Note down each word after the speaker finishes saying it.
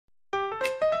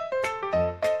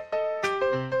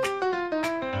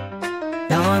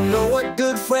I know what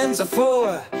good friends are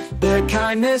for. Their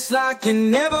kindness like an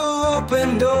never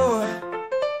open door.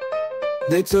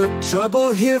 They took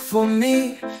trouble here for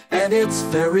me, and it's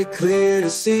very clear to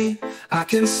see I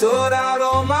can sort out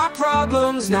all my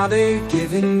problems. Now they've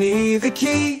given me the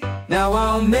key. Now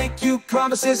I'll make you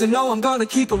promises and know I'm gonna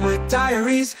keep them with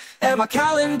diaries. And my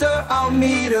calendar, I'll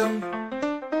meet them.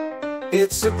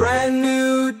 It's a brand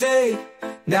new day.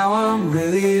 Now I'm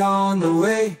really on the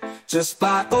way. Just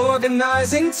by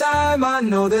organizing time, I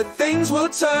know that things will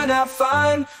turn out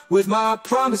fine. With my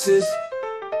promises,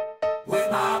 with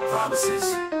my promises.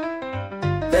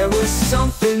 There was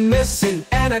something missing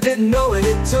and I didn't know it.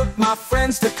 It took my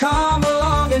friends to come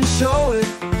along and show it.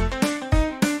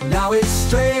 Now it's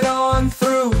straight on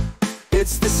through.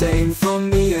 It's the same for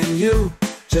me and you.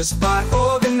 Just by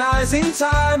organizing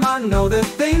time, I know that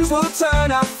things will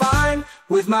turn out fine.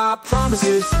 With my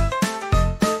promises,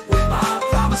 with my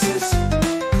promises.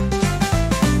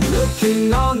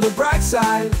 Looking on the bright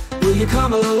side, will you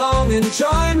come along and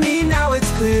join me? Now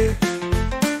it's clear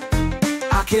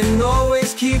I can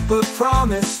always keep a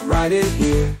promise right in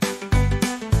here.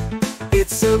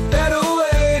 It's a better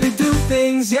way to do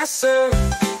things, yes sir.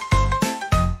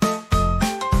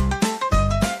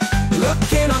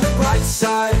 Looking on the bright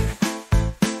side,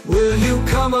 will you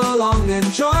come along and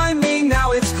join me?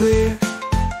 Now it's clear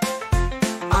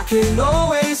I can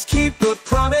always keep a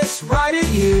promise right in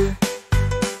here.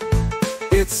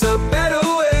 It's a better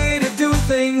way to do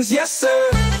things, yes sir.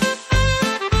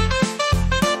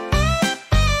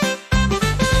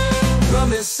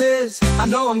 Promises, I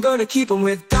know I'm gonna keep them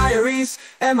with diaries.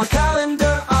 And my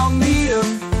calendar, I'll meet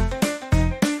them.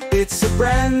 It's a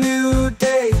brand new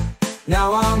day.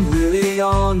 Now I'm really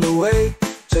on the way.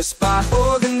 Just by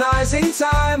organizing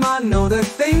time, I know that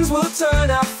things will turn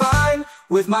out fine.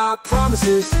 With my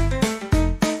promises,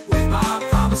 with my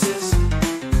promises.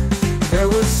 There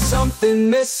was something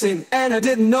missing and I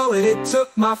didn't know it. It took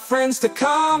my friends to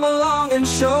come along and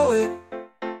show it.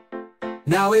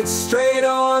 Now it's straight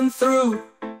on through.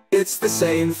 It's the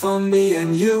same for me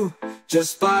and you.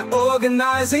 Just by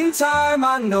organizing time,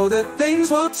 I know that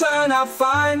things will turn out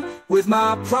fine. With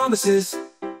my promises,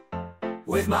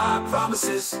 with my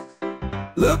promises.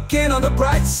 Looking on the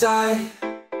bright side,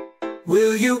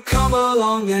 will you come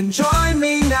along and join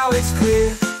me? Now it's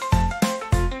clear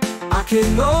I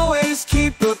can always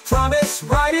keep a promise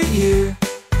right in here.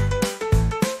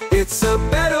 It's a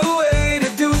better way to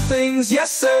do things, yes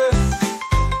sir.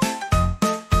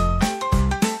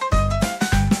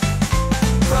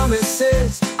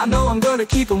 Promises, I know I'm gonna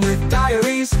keep them with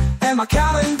diaries. And my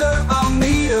calendar, I'll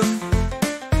meet them.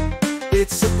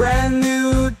 It's a brand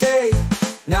new day.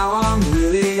 Now I'm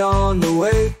really on the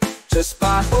way. Just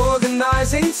by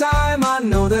organizing time, I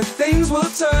know that things will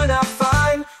turn out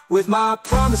fine. With my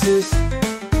promises,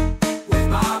 with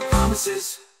my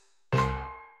promises.